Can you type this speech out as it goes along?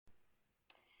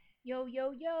Yo, yo,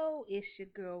 yo, it's your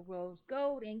girl Rose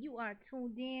Gold, and you are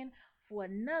tuned in for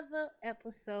another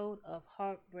episode of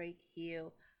Heartbreak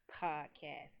Hill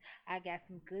Podcast. I got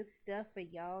some good stuff for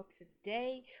y'all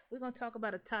today. We're going to talk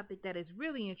about a topic that is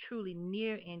really and truly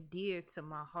near and dear to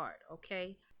my heart,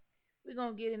 okay? We're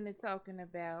going to get into talking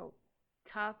about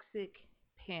toxic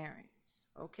parents,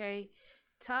 okay?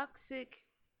 Toxic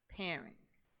parents.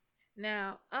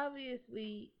 Now,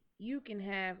 obviously, you can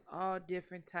have all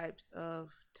different types of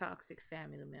toxic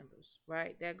family members,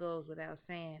 right? That goes without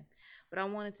saying. But I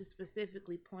wanted to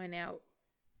specifically point out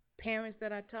parents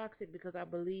that are toxic because I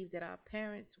believe that our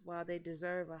parents, while they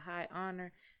deserve a high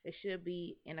honor, they should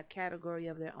be in a category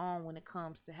of their own when it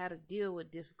comes to how to deal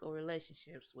with difficult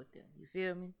relationships with them. You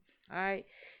feel me? All right.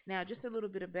 Now, just a little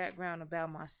bit of background about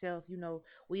myself.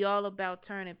 We all about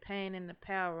turning pain into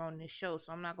power on this show,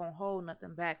 so I'm not gonna hold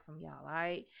nothing back from y'all. All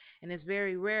right. And it's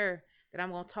very rare that I'm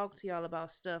gonna talk to y'all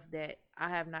about stuff that I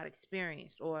have not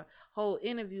experienced or hold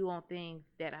interview on things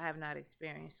that I have not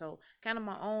experienced. So kind of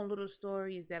my own little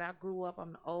story is that I grew up.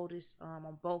 I'm the oldest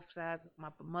on both sides, my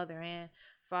mother and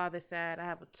father side. I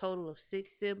have a total of six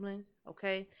siblings.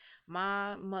 Okay,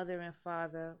 my mother and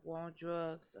father were on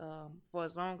drugs for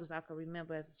as long as I could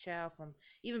remember as a child, from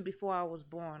even before I was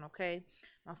born. Okay,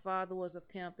 my father was a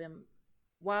pimp, and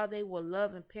while they were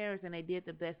loving parents and they did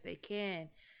the best they can,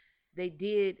 they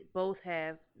did both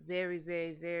have very,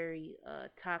 very, very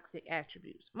toxic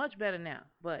attributes. Much better now,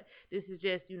 but this is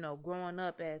just growing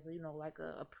up as like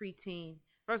a preteen.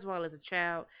 First of all, as a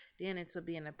child, then into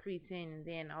being a preteen, and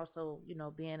then also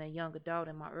being a young adult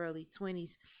in my early 20s,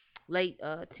 late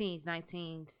teens,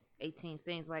 19s, 18s,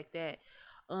 things like that.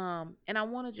 And I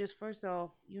want to just first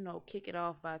off, kick it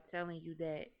off by telling you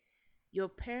that your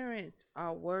parents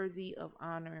are worthy of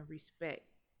honor and respect,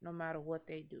 no matter what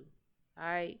they do. All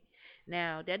right.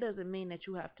 Now, that doesn't mean that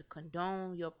you have to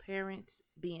condone your parents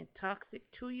being toxic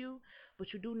to you, but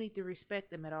you do need to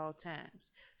respect them at all times.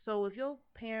 So, if your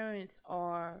parents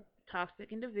are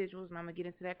toxic individuals, and I'm going to get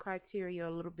into that criteria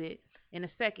a little bit in a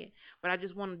second, but I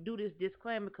just want to do this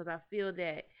disclaimer because I feel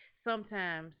that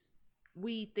sometimes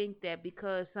we think that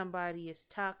because somebody is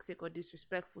toxic or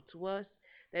disrespectful to us,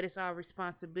 that it's our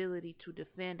responsibility to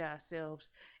defend ourselves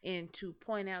and to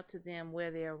point out to them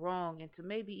where they're wrong and to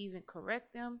maybe even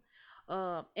correct them.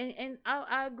 And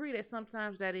I agree that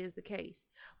sometimes that is the case.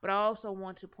 But I also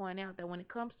want to point out that when it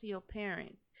comes to your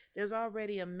parents, there's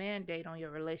already a mandate on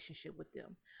your relationship with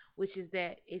them, which is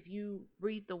that if you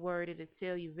read the word, it'll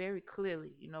tell you very clearly.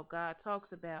 God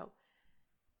talks about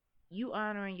you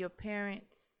honoring your parents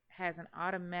has an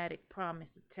automatic promise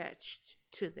attached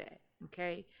to that,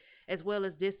 okay? As well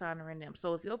as dishonoring them.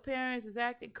 So if your parents is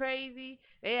acting crazy,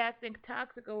 they acting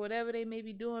toxic or whatever they may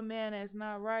be doing, man, that's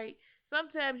not right.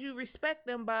 Sometimes you respect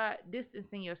them by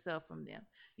distancing yourself from them.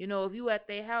 If you at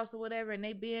their house or whatever and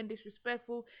they being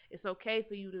disrespectful, it's okay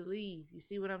for you to leave. You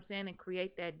see what I'm saying? And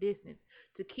create that distance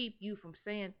to keep you from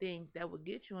saying things that would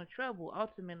get you in trouble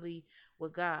ultimately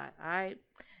with God. All right.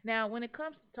 Now, when it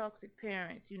comes to toxic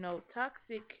parents,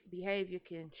 toxic behavior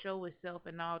can show itself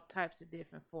in all types of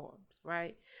different forms,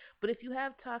 right? But if you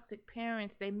have toxic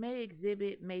parents, they may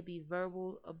exhibit maybe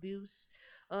verbal abuse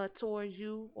towards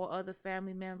you or other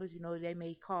family members. They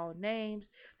may call names,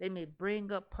 they may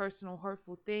bring up personal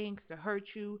hurtful things to hurt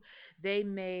you, they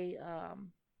may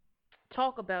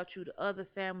talk about you to other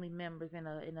family members in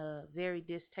a very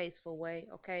distasteful way.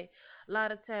 Okay, a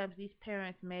lot of times these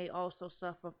parents may also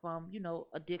suffer from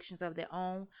addictions of their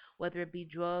own, whether it be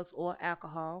drugs or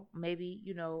alcohol. Maybe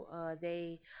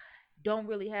they don't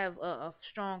really have a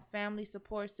strong family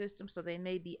support system, so they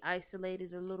may be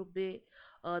isolated a little bit.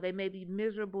 They may be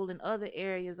miserable in other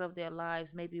areas of their lives,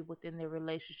 maybe within their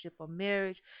relationship or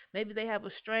marriage. Maybe they have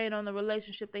a strain on the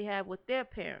relationship they have with their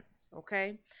parents.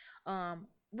 Okay,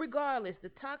 regardless, the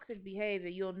toxic behavior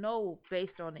you'll know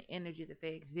based on the energy that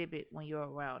they exhibit when you're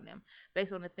around them,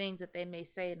 based on the things that they may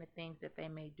say and the things that they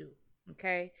may do.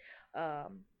 Okay,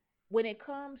 um, when it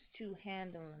comes to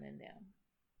handling them,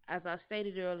 as I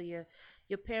stated earlier,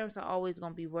 your parents are always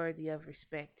going to be worthy of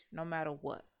respect no matter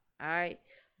what. All right.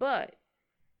 But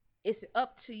it's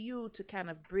up to you to kind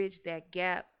of bridge that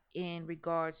gap in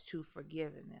regards to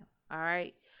forgiving them. All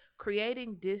right.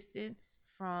 Creating distance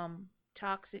from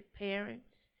toxic parents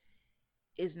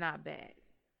is not bad.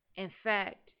 In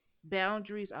fact,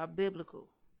 boundaries are biblical.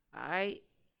 All right.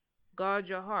 Guard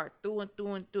your heart through and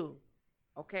through and through.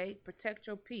 Okay. Protect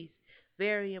your peace.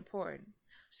 Very important.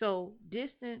 So,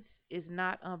 distance is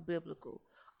not unbiblical.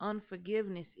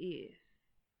 Unforgiveness is.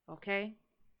 Okay?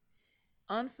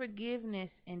 Unforgiveness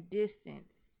and distance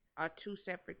are two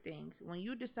separate things. When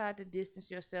you decide to distance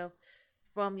yourself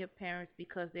from your parents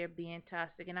because they're being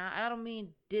toxic. And I don't mean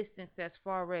distance as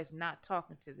far as not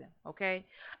talking to them, okay?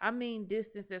 I mean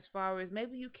distance as far as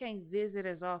maybe you can't visit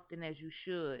as often as you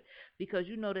should because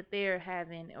you know that they're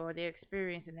having or they're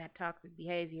experiencing that toxic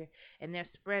behavior and they're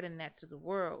spreading that to the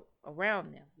world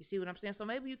around them. You see what I'm saying? So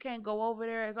maybe you can't go over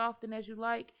there as often as you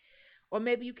like, or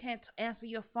maybe you can't answer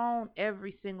your phone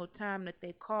every single time that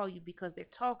they call you because they're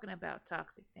talking about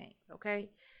toxic things, okay?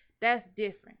 That's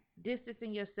different.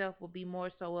 Distancing yourself will be more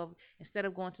so of instead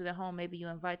of going to their home, maybe you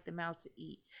invite them out to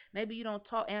eat. Maybe you don't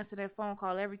answer their phone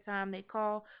call every time they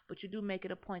call, but you do make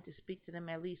it a point to speak to them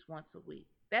at least once a week.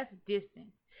 That's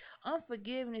distance.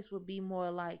 Unforgiveness would be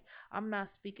more like I'm not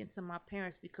speaking to my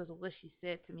parents because of what she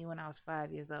said to me when I was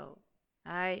 5 years old.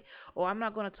 Alright? Or I'm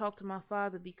not going to talk to my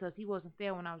father because he wasn't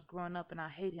there when I was growing up and I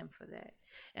hate him for that.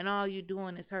 And all you're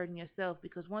doing is hurting yourself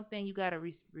because one thing you got to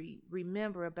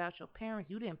remember about your parents,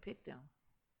 you didn't pick them.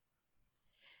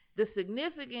 The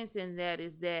significance in that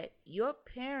is that your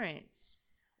parents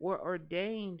were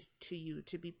ordained to you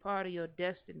to be part of your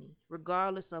destiny,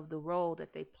 regardless of the role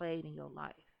that they played in your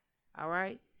life. All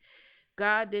right?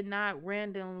 God did not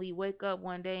randomly wake up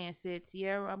one day and said,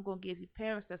 Tierra, I'm going to give you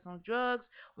parents that's on drugs.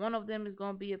 One of them is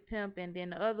going to be a pimp, and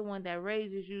then the other one that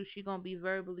raises you, she's going to be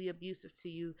verbally abusive to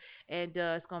you, and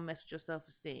it's going to mess with your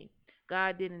self-esteem.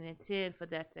 God didn't intend for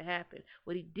that to happen.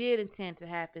 What he did intend to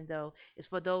happen, though, is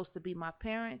for those to be my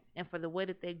parents and for the way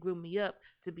that they grew me up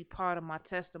to be part of my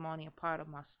testimony and part of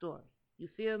my story. You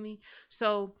feel me?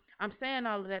 So I'm saying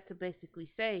all of that to basically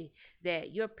say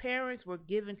that your parents were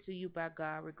given to you by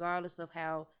God regardless of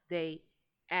how they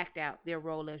act out their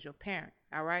role as your parent.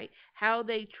 All right? How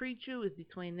they treat you is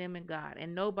between them and God,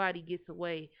 and nobody gets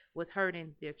away with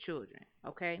hurting their children.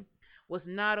 Okay? What's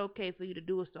not okay for you to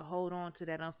do is to hold on to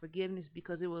that unforgiveness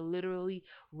because it will literally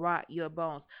rot your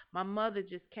bones. My mother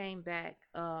just came back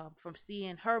from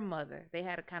seeing her mother. They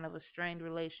had a kind of a strained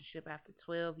relationship after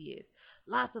 12 years.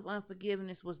 Lots of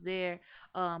unforgiveness was there,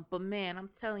 but man, I'm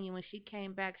telling you, when she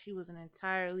came back, she was an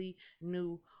entirely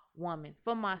new woman.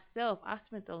 For myself, I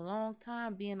spent a long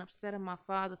time being upset at my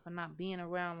father for not being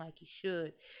around like he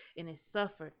should, and it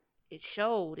suffered. It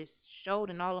showed. It showed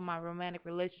in all of my romantic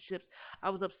relationships. I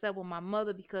was upset with my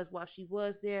mother because while she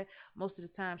was there, most of the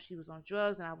time she was on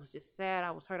drugs, and I was just sad.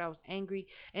 I was hurt. I was angry,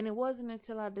 and it wasn't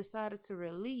until I decided to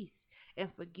release and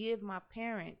forgive my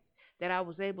parents that I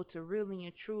was able to really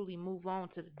and truly move on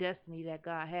to the destiny that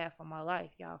God had for my life.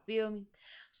 Y'all feel me?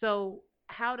 So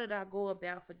how did I go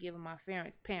about forgiving my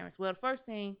parents? Well, the first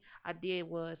thing I did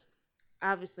was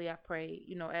obviously I prayed,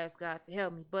 asked God to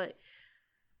help me. But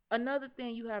another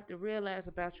thing you have to realize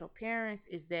about your parents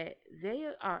is that they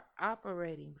are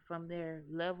operating from their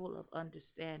level of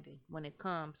understanding when it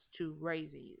comes to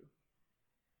raising you.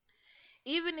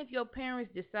 Even if your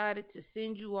parents decided to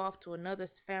send you off to another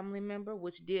family member,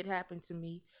 which did happen to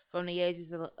me from the ages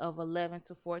of 11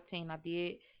 to 14, I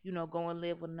did, go and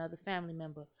live with another family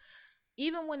member.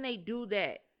 Even when they do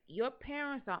that, your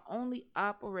parents are only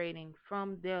operating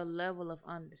from their level of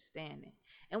understanding.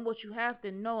 And what you have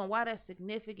to know and why that's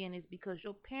significant is because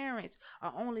your parents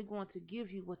are only going to give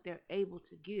you what they're able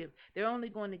to give. They're only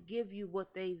going to give you what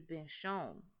they've been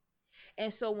shown.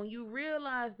 And so when you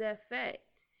realize that fact,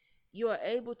 you are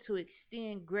able to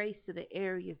extend grace to the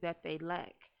areas that they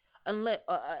lack. Unless,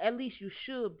 at least you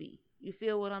should be. You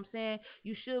feel what I'm saying?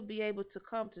 You should be able to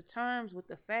come to terms with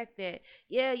the fact that,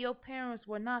 yeah, your parents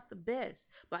were not the best.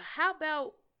 But how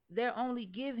about they're only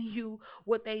giving you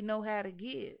what they know how to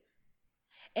give?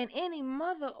 And any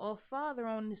mother or father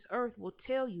on this earth will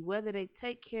tell you whether they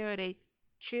take care of their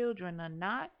children or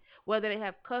not, whether they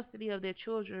have custody of their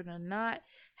children or not,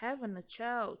 having a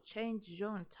child changes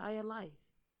your entire life.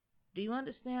 Do you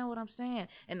understand what I'm saying?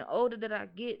 And the older that I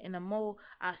get and the more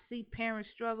I see parents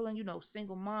struggling,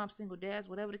 single moms, single dads,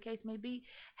 whatever the case may be,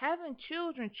 having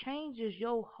children changes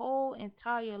your whole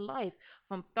entire life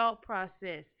from thought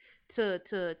process to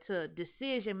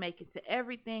decision making to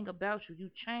everything about you. You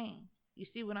change. You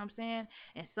see what I'm saying?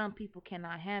 And some people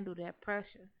cannot handle that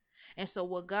pressure. And so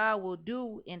what God will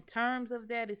do in terms of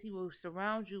that is he will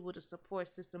surround you with a support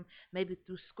system, maybe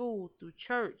through school, through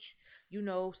church,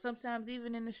 sometimes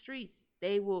even in the streets.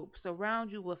 They will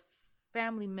surround you with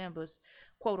family members,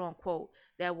 quote unquote,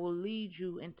 that will lead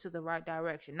you into the right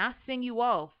direction. Not sing you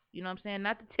off, you know what I'm saying?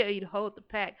 Not to tell you to hold the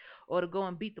pack or to go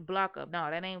and beat the block up.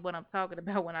 No, that ain't what I'm talking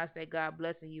about when I say God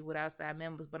blessing you with outside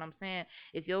members. But I'm saying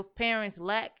if your parents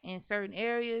lack in certain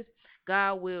areas,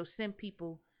 God will send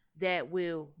people that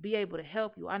will be able to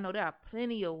help you. I know there are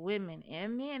plenty of women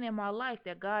and men in my life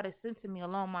that God has sent to me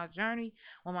along my journey.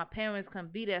 When my parents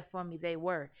couldn't be there for me, they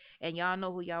were. And y'all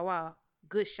know who y'all are.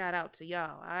 Good shout out to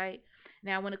y'all, all right?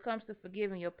 Now, when it comes to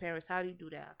forgiving your parents, how do you do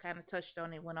that? I kind of touched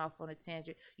on it, went off on a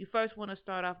tangent. You first want to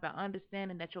start off by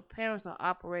understanding that your parents are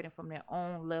operating from their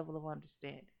own level of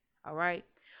understanding. All right?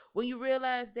 When you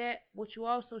realize that, what you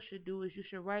also should do is you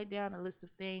should write down a list of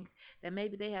things that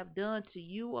maybe they have done to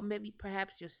you, or maybe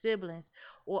perhaps your siblings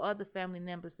or other family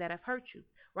members that have hurt you.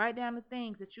 Write down the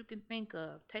things that you can think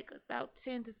of. Take about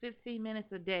 10 to 15 minutes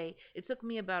a day. It took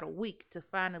me about a week to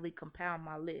finally compile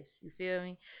my list. You feel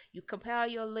me? You compile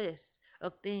your list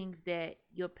of things that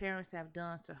your parents have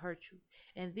done to hurt you.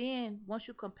 And then once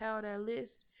you compile that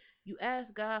list, you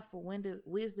ask God for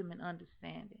wisdom and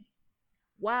understanding.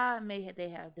 Why may they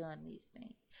have done these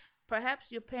things? Perhaps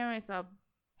your parents are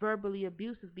verbally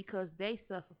abusive because they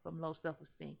suffer from low self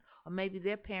esteem, or maybe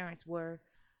their parents were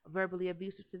verbally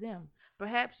abusive to them.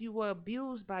 Perhaps you were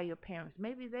abused by your parents.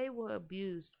 Maybe they were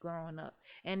abused growing up.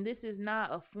 And this is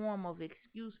not a form of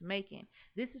excuse making.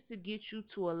 This is to get you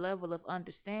to a level of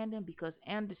understanding, because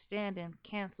understanding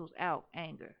cancels out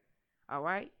anger. All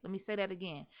right? Let me say that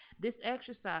again. This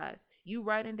exercise, you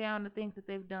writing down the things that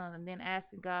they've done and then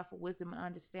asking God for wisdom and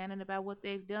understanding about what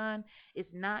they've done, is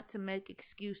not to make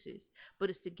excuses,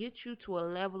 but it's to get you to a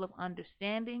level of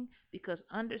understanding, because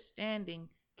understanding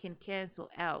can cancel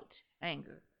out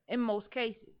anger in most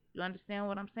cases. You understand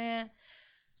what I'm saying?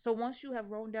 So once you have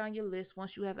wrote down your list,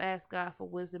 once you have asked God for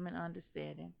wisdom and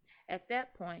understanding, at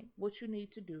that point, what you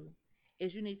need to do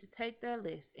is you need to take that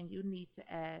list and you need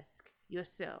to ask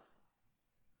yourself,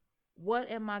 what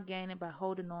am I gaining by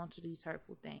holding on to these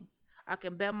hurtful things? I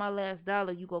can bet my last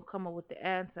dollar you gonna come up with the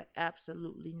answer,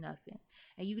 absolutely nothing.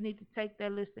 And you need to take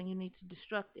that list and you need to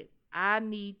destruct it.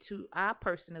 I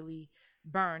personally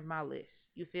burned my list.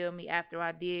 You feel me? After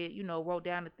I did, wrote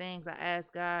down the things I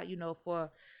asked God,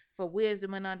 for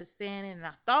wisdom and understanding. And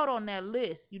I thought on that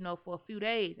list, for a few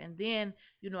days. And then,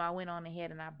 I went on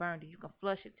ahead and I burned it. You can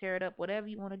flush it, tear it up, whatever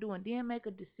you want to do, and then make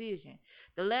a decision.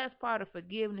 The last part of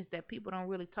forgiveness that people don't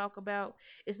really talk about,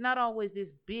 it's not always this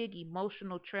big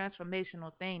emotional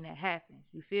transformational thing that happens.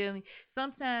 You feel me?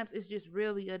 Sometimes it's just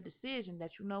really a decision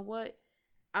that, you know what,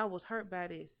 I was hurt by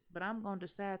this, but I'm going to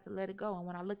decide to let it go. And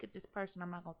when I look at this person,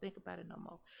 I'm not going to think about it no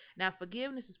more. Now,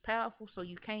 forgiveness is powerful, so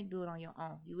you can't do it on your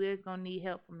own. You is going to need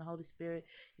help from the Holy Spirit.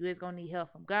 You is going to need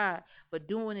help from God, but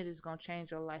doing it is going to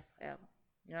change your life forever.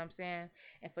 You know what I'm saying?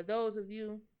 And for those of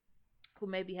you who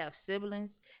maybe have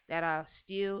siblings that are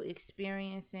still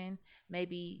experiencing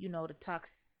maybe,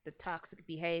 the toxic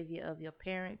behavior of your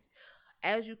parents,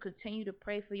 as you continue to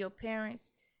pray for your parents,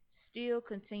 still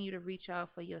continue to reach out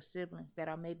for your siblings that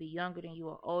are maybe younger than you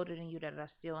or older than you, that are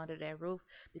still under that roof,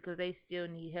 because they still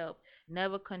need help.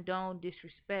 Never condone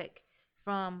disrespect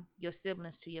from your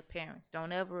siblings to your parents.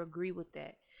 Don't ever agree with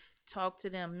that. Talk to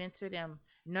them, mentor them,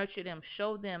 nurture them,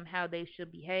 show them how they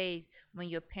should behave when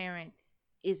your parent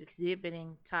is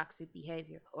exhibiting toxic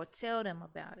behavior, or tell them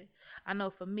about it. I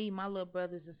know for me, my little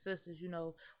brothers and sisters,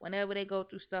 whenever they go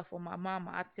through stuff with my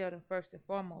mama, I tell them first and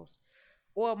foremost,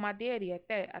 or my daddy at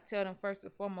that, I tell them first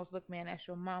and foremost, look, man, that's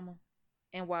your mama.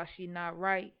 And while she not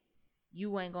right,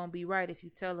 you ain't gonna be right if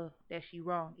you tell her that she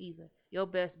wrong either. Your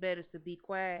best bet is to be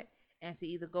quiet and to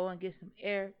either go and get some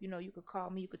air. You could call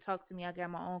me, you could talk to me. I got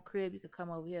my own crib. You could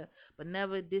come over here, but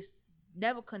never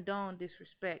condone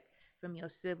disrespect from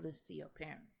your siblings to your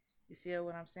parents. You feel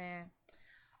what I'm saying?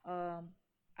 Um,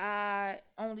 I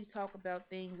only talk about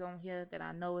things on here that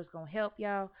I know is gonna help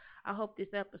y'all. I hope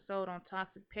this episode on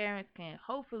toxic parents can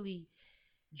hopefully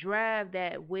drive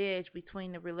that wedge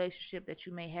between the relationship that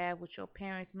you may have with your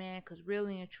parents, man, because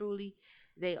really and truly,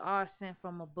 they are sent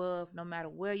from above. No matter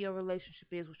where your relationship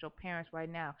is with your parents right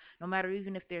now, no matter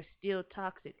even if they're still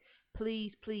toxic,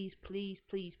 please, please, please,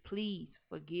 please, please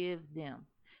forgive them.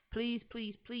 Please,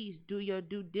 please, please do your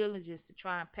due diligence to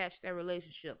try and patch that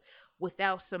relationship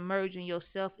without submerging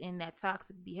yourself in that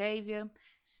toxic behavior.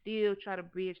 Still try to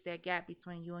bridge that gap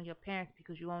between you and your parents,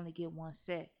 because you only get one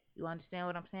set. You understand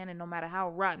what I'm saying? And no matter how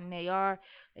rotten they are,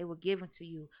 they were given to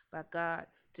you by God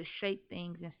to shape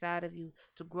things inside of you,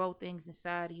 to grow things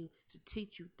inside of you, to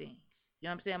teach you things. You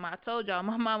know what I'm saying? I told y'all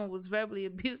my mama was verbally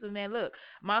abusive, man. Look,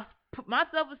 my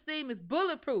self esteem is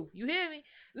bulletproof. You hear me?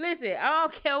 Listen, I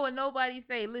don't care what nobody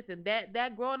say. Listen,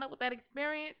 that growing up with that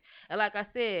experience, and like I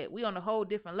said, we on a whole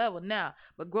different level now.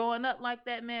 But growing up like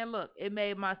that, man, look, it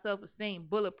made my self esteem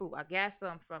bulletproof. I got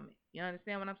something from it. You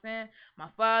understand what I'm saying? My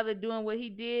father doing what he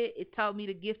did, it taught me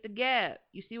the gift of gab.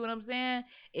 You see what I'm saying?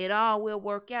 It all will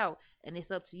work out, and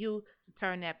it's up to you to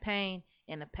turn that pain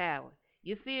into power.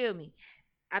 You feel me?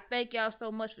 I thank y'all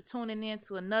so much for tuning in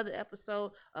to another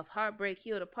episode of Heartbreak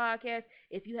Hill, the podcast.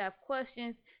 If you have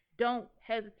questions, don't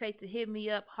hesitate to hit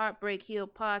me up,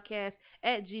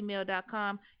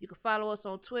 heartbreakhillpodcast@gmail.com. You can follow us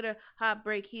on Twitter,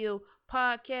 Heartbreak Hill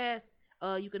Podcast.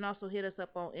 You can also hit us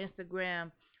up on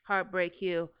Instagram, Heartbreak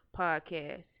Hill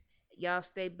Podcast. Y'all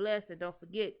stay blessed, and don't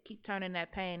forget, keep turning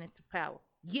that pain into power.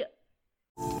 Yeah.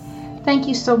 Thank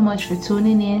you so much for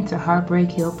tuning in to Heartbreak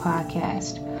Hill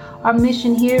Podcast. Our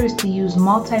mission here is to use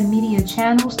multimedia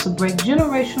channels to break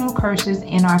generational curses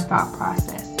in our thought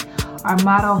process. Our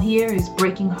motto here is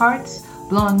breaking hearts,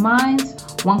 blowing minds,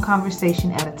 one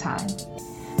conversation at a time.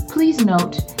 Please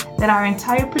note that our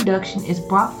entire production is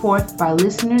brought forth by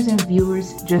listeners and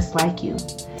viewers just like you.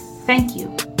 Thank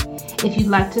you. If you'd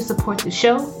like to support the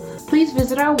show, please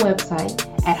visit our website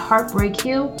at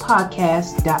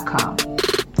heartbreakhillpodcast.com.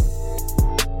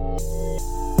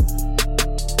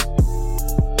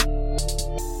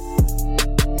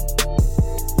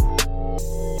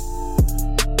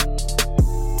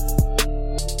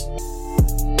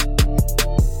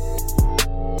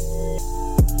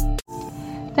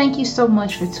 Thank you so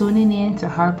much for tuning in to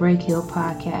Heartbreak Hill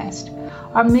Podcast.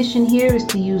 Our mission here is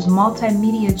to use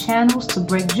multimedia channels to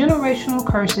break generational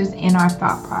curses in our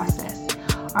thought process.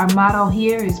 Our motto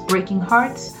here is breaking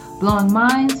hearts, blowing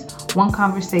minds, one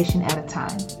conversation at a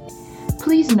time.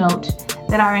 Please note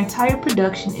that our entire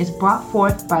production is brought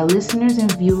forth by listeners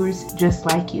and viewers just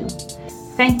like you.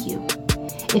 Thank you.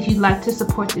 If you'd like to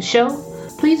support the show,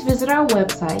 please visit our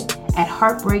website at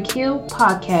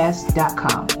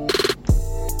heartbreakhillpodcast.com.